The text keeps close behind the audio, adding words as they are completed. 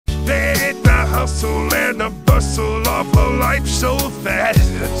hustle and the bustle of a life so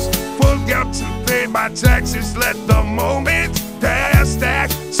fast. Forgot to pay my taxes, let the moment pass. That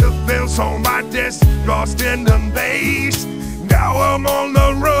bills on my desk, lost in the maze. Now I'm on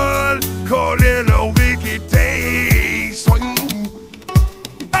the run, caught in a wicked daze.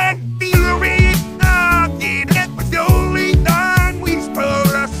 And feeling nothing, that was the only time we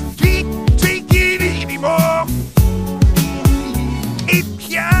spurred us. Can't take it anymore. If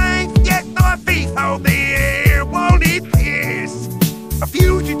you get my face out there, won't it piss? A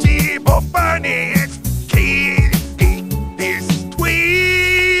fugitive of finance, can't escape this twist.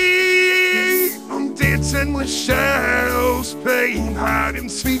 I'm dancing with shadows, playing hide and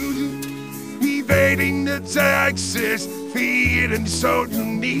seek, evading the taxes, feeling so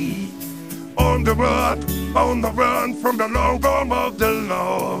unique. On the run from the long arm of the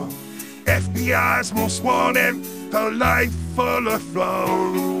law. FBI's most wanted, a life full of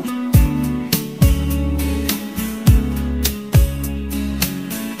flow.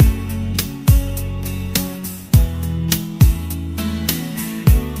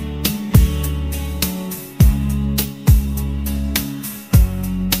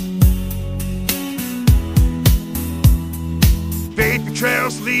 Paper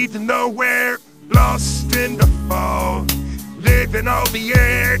trails lead to nowhere, lost in the fog, living on the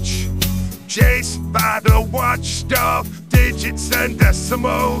edge, chased by the watchdog, digits and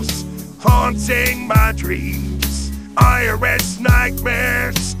decimals, haunting my dreams. IRS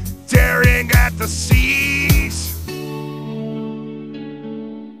nightmares, staring at the seas.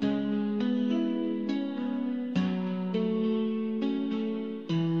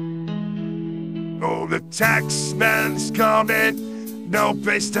 Oh, the taxman's coming, no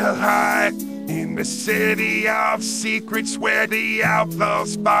place to hide. In the city of secrets where the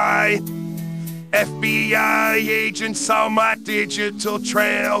outlaws spy. FBI agents on my digital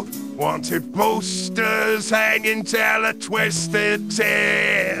trail. Wanted posters hanging, tell a twisted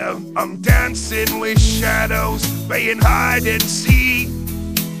tale. I'm dancing with shadows, playing hide and seek,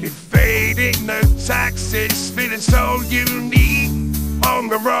 evading the taxes, feeling so unique. On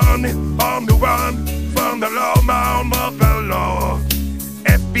the run from the long arm of the law.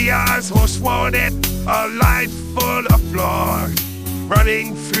 FBI's most wanted, a life full of flaw.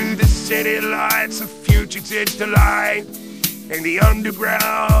 Running through the city lights, a fugitive delight. In the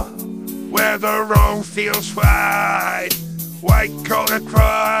underground, where the wrong feels right. White-collar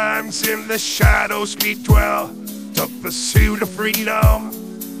crimes in the shadows we dwell. The pursuit of freedom,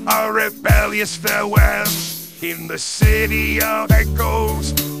 a rebellious farewell. In the city of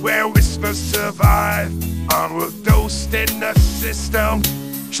echoes, where whispers survive. Onward ghost in the system,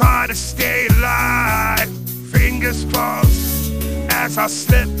 try to stay alive. Fingers crossed as I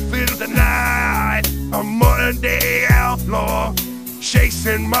slip through the night. A modern day outlaw,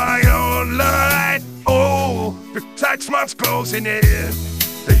 chasing my own light. Oh, the tax month's closing in,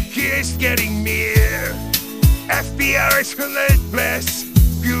 the year's getting near. FBI is relentless,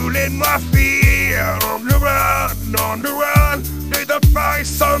 fueling my fear. On the run, they defy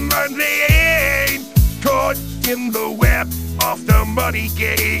some lane. Caught in the web of the money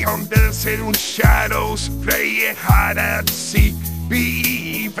game. I'm dancing with shadows, playing hide and seek,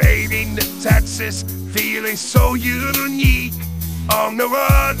 evading the taxes, feeling so unique. On the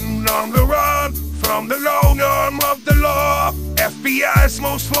run from the long arm of the law. FBI's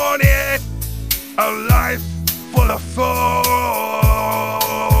most wanted, a life full of flaws.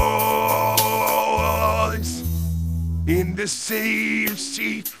 In the same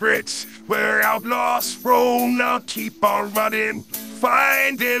secrets where outlaws roam, I'll keep on running,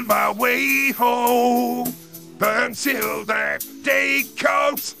 finding my way home. Until that day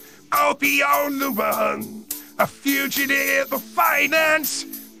comes, I'll be on the run, a fugitive of finance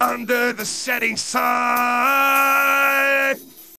under the setting sun.